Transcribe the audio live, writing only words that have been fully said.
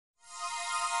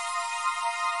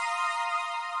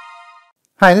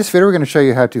Hi, in this video we're going to show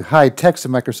you how to hide text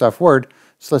in Microsoft Word.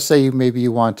 So let's say maybe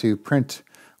you want to print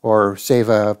or save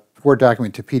a Word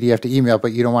document to PDF to email,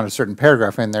 but you don't want a certain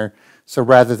paragraph in there. So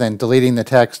rather than deleting the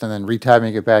text and then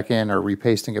retyping it back in or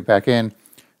repasting it back in,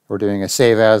 or doing a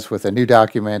save as with a new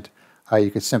document, you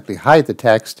could simply hide the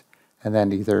text and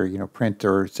then either print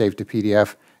or save to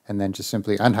PDF and then just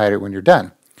simply unhide it when you're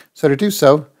done. So to do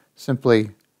so,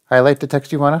 simply highlight the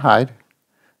text you want to hide.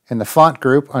 In the font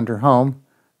group under Home,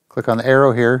 click on the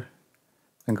arrow here,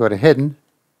 then go to Hidden,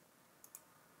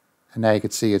 and now you can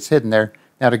see it's hidden there.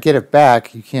 Now to get it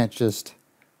back, you can't just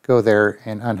go there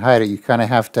and unhide it. You kind of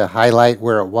have to highlight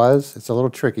where it was. It's a little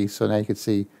tricky, so now you can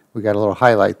see we got a little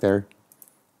highlight there.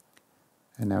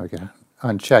 And now we can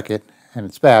uncheck it, and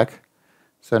it's back.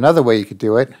 So another way you could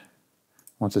do it,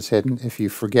 once it's hidden, if you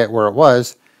forget where it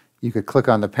was, you could click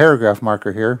on the paragraph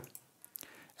marker here,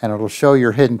 and it'll show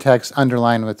your hidden text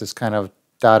underlined with this kind of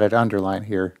dotted underline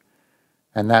here.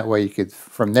 And that way you could,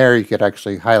 from there, you could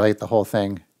actually highlight the whole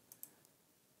thing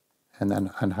and then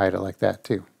unhide it like that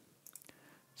too.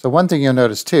 So one thing you'll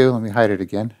notice too, let me hide it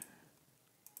again,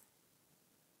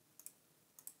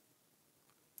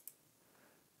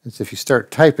 is if you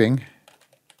start typing,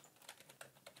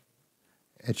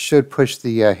 it should push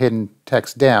the hidden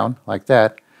text down like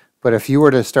that. But if you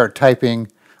were to start typing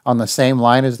on the same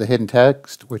line as the hidden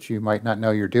text, which you might not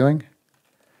know you're doing,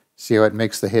 see how it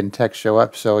makes the hidden text show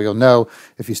up? So you'll know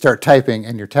if you start typing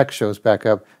and your text shows back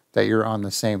up that you're on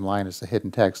the same line as the hidden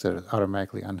text, that it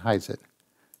automatically unhides it.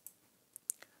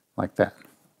 Like that.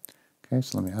 Okay,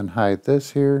 so let me unhide this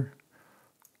here.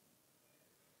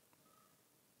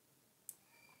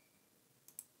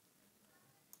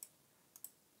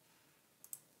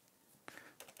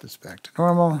 Put this back to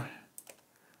normal.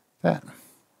 That.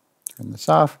 Turn this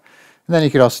off. And then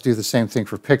you could also do the same thing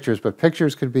for pictures, but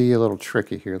pictures could be a little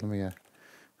tricky here. Let me a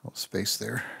little space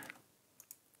there.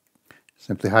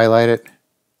 Simply highlight it,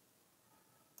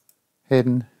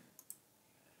 hidden,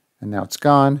 and now it's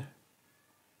gone.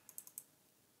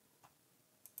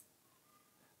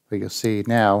 But you'll see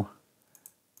now,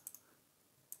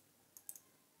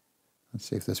 let's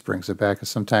see if this brings it back, because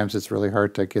sometimes it's really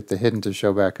hard to get the hidden to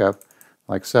show back up,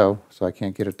 like so I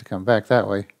can't get it to come back that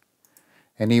way.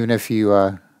 And even if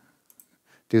you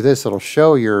do this, it'll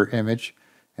show your image,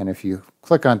 and if you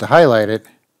click on to highlight it,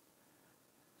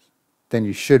 then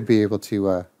you should be able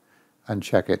to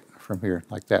uncheck it from here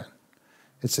like that.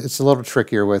 It's a little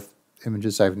trickier with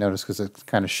images, I've noticed, because it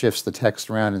kind of shifts the text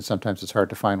around and sometimes it's hard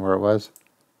to find where it was.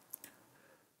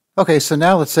 Okay, so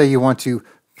now let's say you want to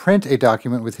print a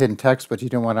document with hidden text, but you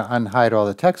don't want to unhide all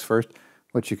the text first.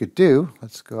 What you could do,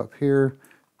 let's go up here,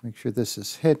 make sure this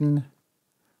is hidden.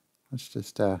 Let's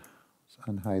just let's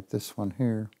unhide this one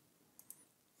here.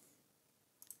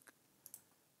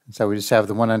 And so we just have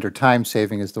the one under time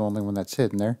saving is the only one that's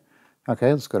hidden there.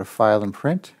 Okay, let's go to File and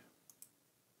Print.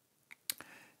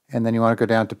 And then you want to go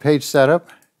down to Page Setup.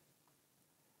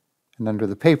 And under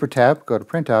the Paper tab, go to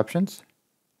Print Options.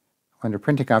 Under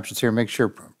Printing Options here, make sure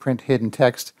Print Hidden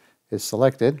Text is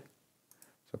selected.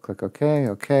 So click OK.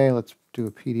 OK, let's do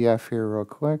a PDF here real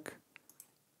quick.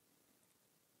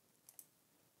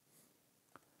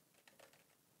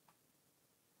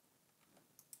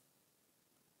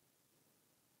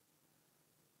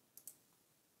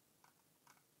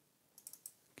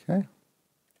 Okay.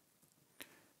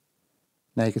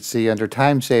 Now you can see under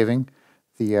time saving,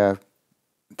 the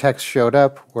text showed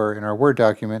up, where in our Word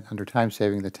document, under time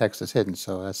saving, the text is hidden.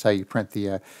 So that's how you print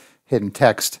the hidden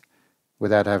text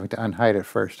without having to unhide it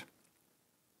first.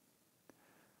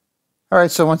 All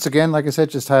right, so once again, like I said,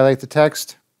 just highlight the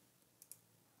text.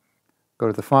 Go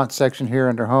to the font section here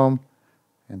under Home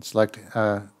and select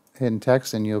hidden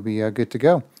text, and you'll be good to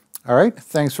go. All right,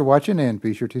 thanks for watching, and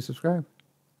be sure to subscribe.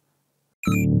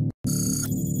 Thank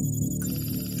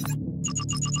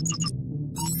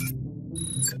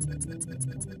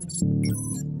you.